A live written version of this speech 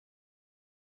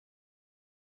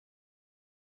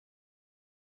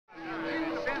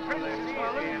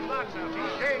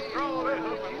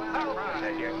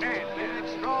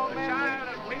Strong man,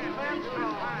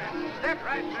 step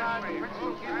right inside. The prince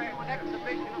will give you an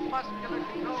exhibition of muscular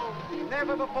control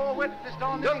never before witnessed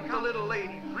on this Dunk the little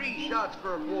lady. 3 shots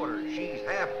for a quarter. She's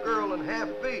half girl and half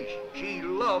fish. She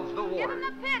loves the water. Give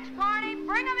 'em the pitch, Barney.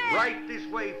 Bring 'em in. Right this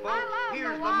way, folks.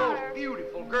 Here's the most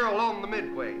beautiful girl on the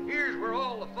midway. Here's where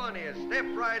all the fun is. Step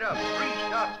right up. 3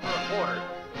 shots for a quarter.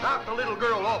 Knock the little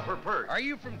girl off her perch. Are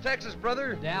you from Texas,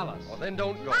 brother? Dallas. Well, then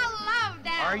don't go. I love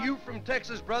Dallas. Are you from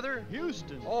Texas, brother?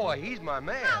 Houston. Oh, he's my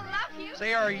man. I love Houston.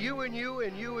 Say, are you and you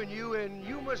and you and you and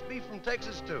you must be from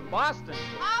Texas, too. Boston.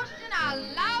 Austin, I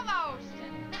love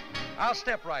Austin. I'll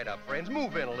step right up, friends.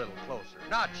 Move in a little closer.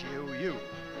 Not you, you.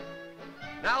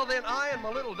 Now then, I and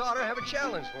my little daughter have a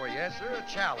challenge for you. Yes, sir, a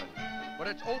challenge. But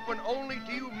it's open only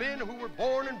to you men who were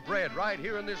born and bred right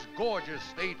here in this gorgeous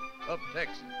state of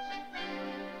Texas.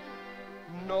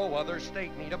 No other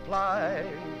state need apply,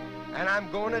 and I'm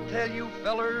gonna tell you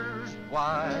fellers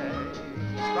why.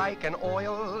 Striking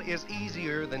oil is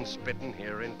easier than spitting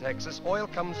here in Texas. Oil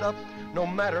comes up no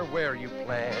matter where you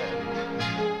plant.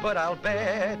 But I'll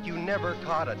bet you never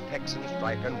caught a Texan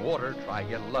striking water. Try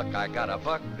your luck, I got a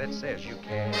buck that says you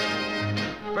can.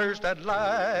 First, I'd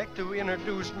like to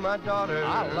introduce my daughter.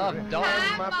 I love daughters.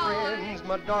 Hi, My friends,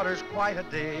 my daughter's quite a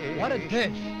dish. What a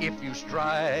dish. If you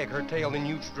strike her tail, then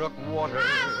you've struck water.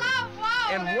 I love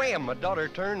water. And wham, my daughter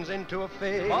turns into a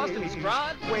fish. Boston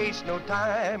Scrod. Waste no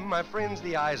time, my friends,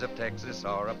 the eyes of Texas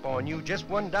are upon you. Just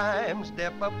one dime,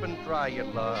 step up and try your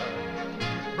luck.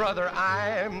 Brother,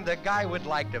 I'm the guy would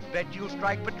like to bet you'll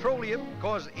strike petroleum,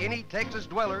 'cause any Texas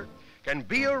dweller can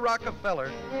be a Rockefeller.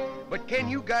 But can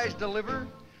you guys deliver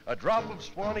a drop of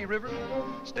Swanee River?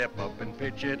 Step up and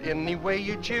pitch it any way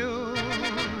you choose.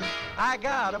 I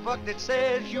got a buck that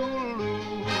says you'll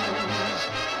lose.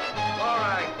 All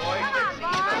right, boys, let's see you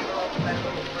off that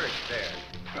little perch there.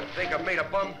 I think I've made a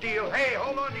bum deal. Hey,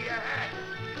 hold on to your hat.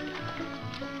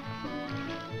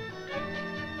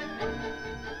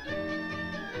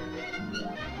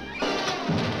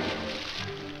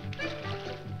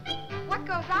 What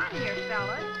goes on here,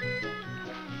 fellas?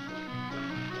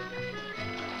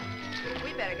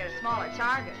 We better get a smaller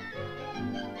target.